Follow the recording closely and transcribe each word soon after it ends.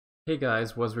Hey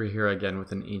guys, Wazri here again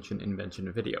with an Ancient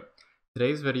Invention video.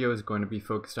 Today's video is going to be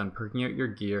focused on perking out your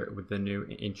gear with the new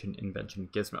Ancient Invention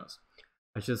gizmos.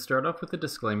 I should start off with a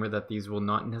disclaimer that these will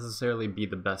not necessarily be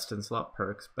the best in slot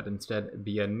perks, but instead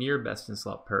be a near best in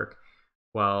slot perk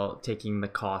while taking the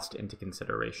cost into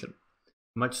consideration.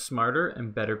 Much smarter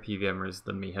and better PvMers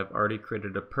than me have already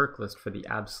created a perk list for the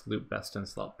absolute best in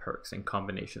slot perks and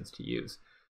combinations to use.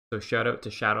 So shout out to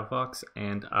Shadowfox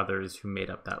and others who made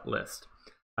up that list.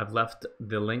 I've left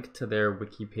the link to their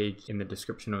wiki page in the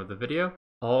description of the video.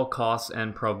 All costs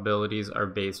and probabilities are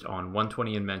based on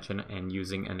 120 Invention and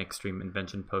using an extreme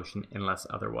Invention potion unless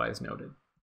otherwise noted.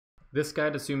 This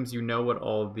guide assumes you know what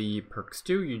all the perks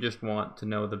do, you just want to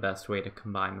know the best way to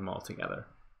combine them all together.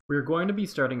 We're going to be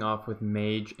starting off with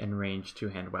Mage and Range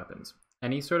two-hand weapons.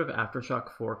 Any sort of Aftershock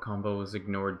 4 combo was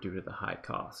ignored due to the high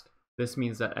cost. This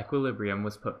means that Equilibrium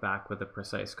was put back with a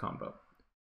Precise combo.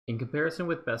 In comparison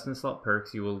with best in slot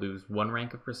perks, you will lose 1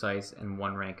 rank of Precise and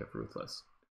 1 rank of Ruthless.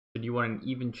 Should you want an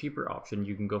even cheaper option,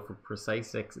 you can go for Precise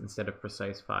 6 instead of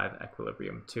Precise 5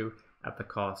 Equilibrium 2 at the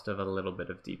cost of a little bit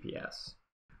of DPS.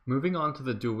 Moving on to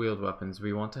the dual wield weapons,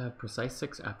 we want to have Precise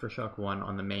 6 Aftershock 1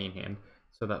 on the main hand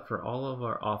so that for all of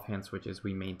our offhand switches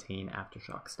we maintain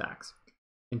Aftershock stacks.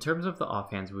 In terms of the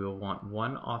offhands, we will want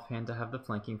one offhand to have the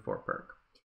Flanking 4 perk.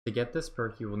 To get this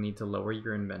perk, you will need to lower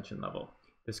your Invention level.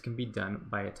 This can be done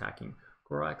by attacking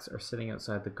Gorax or sitting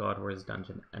outside the God Wars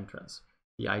dungeon entrance.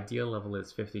 The ideal level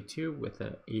is 52 with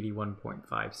an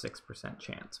 81.56%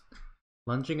 chance.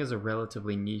 Lunging is a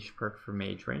relatively niche perk for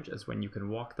mage range, as when you can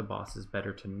walk the boss is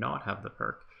better to not have the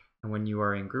perk, and when you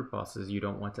are in group bosses you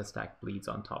don't want to stack bleeds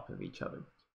on top of each other.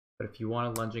 But if you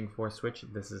want a lunging 4 switch,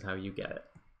 this is how you get it.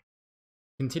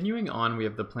 Continuing on, we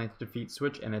have the Planted Feet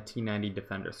switch and a T90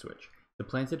 Defender switch. The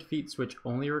Planted Feet switch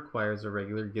only requires a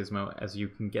regular gizmo as you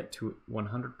can get to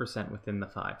 100% within the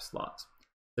 5 slots.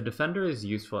 The Defender is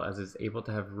useful as it's able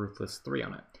to have Ruthless 3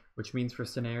 on it, which means for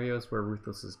scenarios where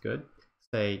Ruthless is good,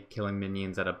 say killing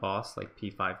minions at a boss like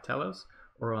P5 Telos,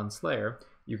 or on Slayer,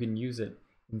 you can use it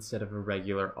instead of a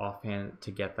regular offhand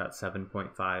to get that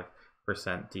 7.5%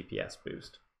 DPS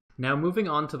boost. Now moving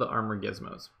on to the armor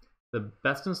gizmos. The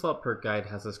best in slot perk guide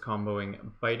has us comboing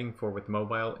Biting 4 with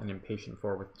Mobile and Impatient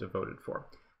 4 with Devoted 4.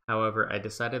 However, I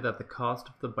decided that the cost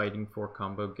of the Biting 4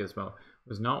 combo gizmo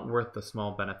was not worth the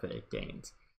small benefit it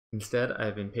gains. Instead, I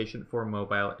have Impatient 4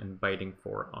 Mobile and Biting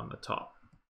 4 on the top.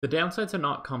 The downside to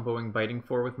not comboing Biting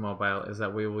 4 with Mobile is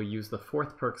that we will use the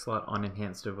 4th perk slot on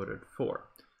Enhanced Devoted 4,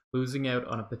 losing out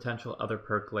on a potential other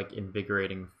perk like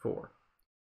Invigorating 4.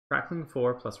 Crackling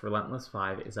 4 plus Relentless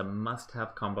 5 is a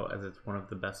must-have combo as it's one of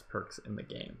the best perks in the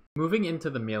game. Moving into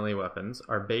the melee weapons,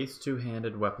 our base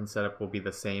two-handed weapon setup will be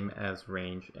the same as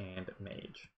Range and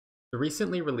Mage. The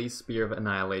recently released Spear of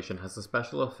Annihilation has a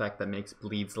special effect that makes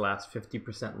bleeds last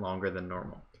 50% longer than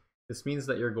normal. This means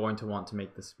that you're going to want to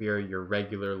make the Spear your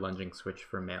regular lunging switch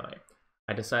for melee.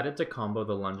 I decided to combo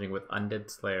the lunging with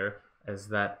Undead Slayer as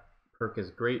that perk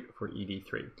is great for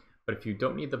ED3. But if you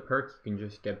don't need the perk, you can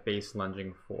just get base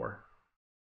lunging 4.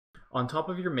 On top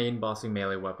of your main bossing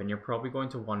melee weapon, you're probably going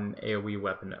to want an AoE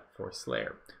weapon for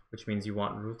Slayer, which means you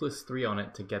want Ruthless 3 on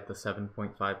it to get the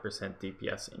 7.5%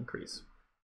 DPS increase.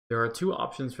 There are 2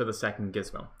 options for the second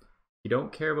gizmo. If you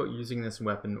don't care about using this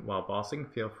weapon while bossing,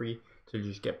 feel free to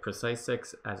just get Precise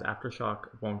 6 as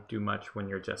Aftershock won't do much when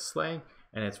you're just slaying,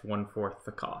 and it's 1/4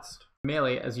 the cost.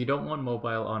 Melee, as you don't want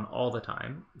Mobile on all the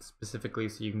time, specifically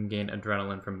so you can gain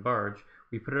Adrenaline from Barge,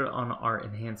 we put it on our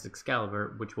Enhanced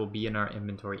Excalibur, which will be in our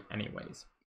inventory anyways.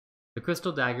 The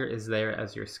Crystal Dagger is there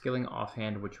as your skilling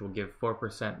offhand, which will give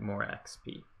 4% more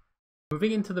XP.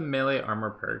 Moving into the melee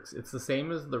armor perks, it's the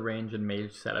same as the Range and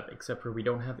Mage setup, except for we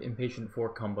don't have Impatient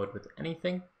 4 comboed with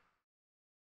anything.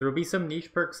 There will be some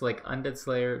niche perks like Undead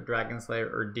Slayer, Dragon Slayer,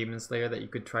 or Demon Slayer that you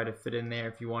could try to fit in there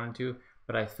if you wanted to,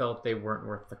 but I felt they weren't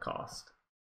worth the cost.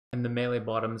 And the melee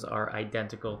bottoms are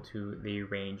identical to the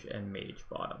Range and Mage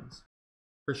bottoms.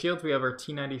 For shields, we have our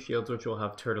T90 shields, which will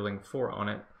have Turtling 4 on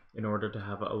it in order to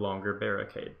have a longer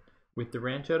barricade. With the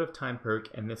Ranch Out of Time perk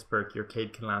and this perk, your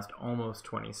cade can last almost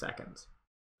 20 seconds.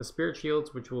 The Spirit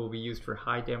shields, which will be used for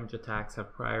high damage attacks,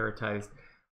 have prioritized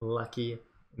Lucky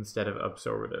instead of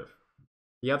Absorbative.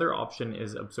 The other option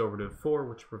is Absorbative 4,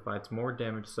 which provides more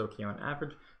damage soaking on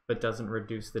average, but doesn't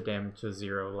reduce the damage to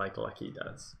 0 like Lucky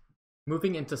does.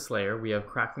 Moving into Slayer, we have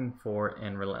Crackling 4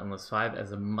 and Relentless 5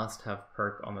 as a must-have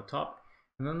perk on the top,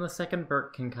 and then the second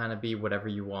perk can kind of be whatever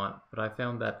you want, but I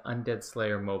found that Undead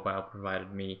Slayer Mobile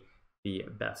provided me the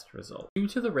best result. Due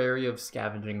to the rarity of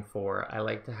Scavenging 4, I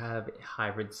like to have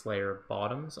Hybrid Slayer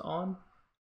bottoms on,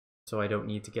 so I don't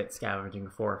need to get Scavenging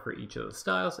 4 for each of the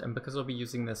styles, and because I'll be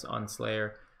using this on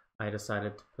Slayer, I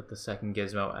decided to put the second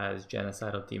gizmo as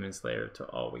Genocidal Demon Slayer to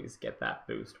always get that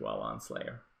boost while on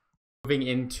Slayer. Moving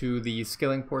into the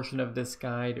skilling portion of this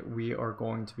guide, we are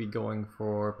going to be going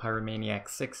for Pyromaniac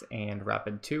 6 and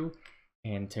Rapid 2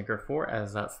 and Tinker 4,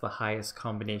 as that's the highest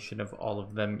combination of all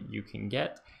of them you can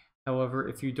get. However,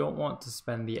 if you don't want to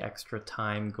spend the extra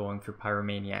time going for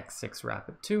Pyromaniac 6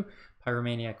 Rapid 2,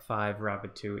 Pyromaniac 5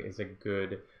 Rapid 2 is a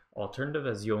good alternative,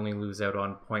 as you only lose out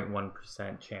on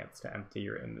 0.1% chance to empty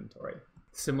your inventory.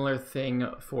 Similar thing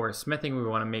for smithing, we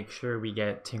want to make sure we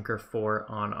get Tinker 4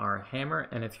 on our hammer,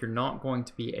 and if you're not going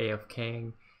to be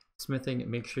AFKing smithing,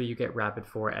 make sure you get Rapid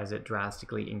 4, as it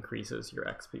drastically increases your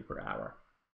XP per hour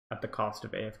at the cost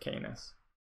of AFKness.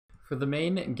 For the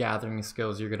main gathering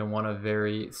skills, you're going to want a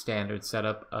very standard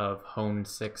setup of Honed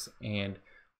 6 and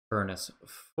Furnace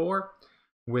 4,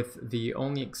 with the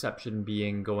only exception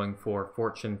being going for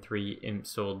Fortune 3, Imp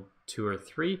Sold 2 or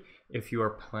 3 if you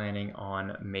are planning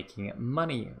on making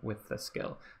money with the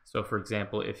skill. So for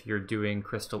example, if you're doing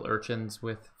Crystal Urchins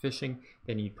with fishing,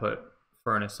 then you'd put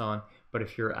Furnace on, but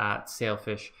if you're at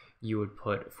Sailfish, you would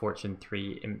put Fortune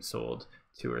 3, Imp Sold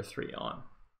 2 or 3 on.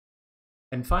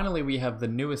 And finally, we have the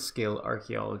newest skill,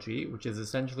 Archaeology, which is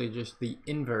essentially just the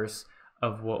inverse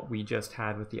of what we just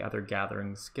had with the other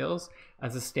gathering skills.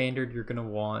 As a standard, you're going to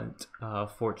want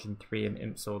Fortune 3 and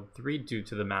Imp Sold 3 due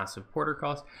to the massive porter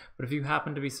cost, but if you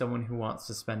happen to be someone who wants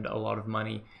to spend a lot of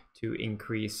money to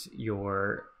increase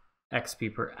your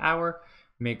XP per hour,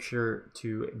 make sure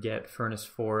to get Furnace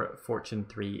 4, Fortune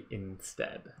 3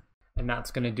 instead. And that's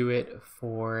going to do it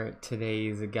for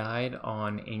today's guide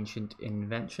on Ancient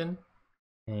Invention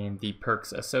and the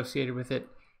perks associated with it.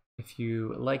 If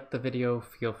you liked the video,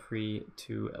 feel free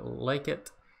to like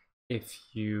it. If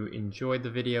you enjoyed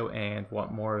the video and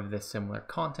want more of this similar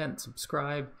content,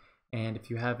 subscribe. And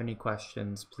if you have any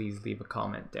questions, please leave a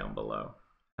comment down below.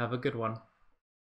 Have a good one.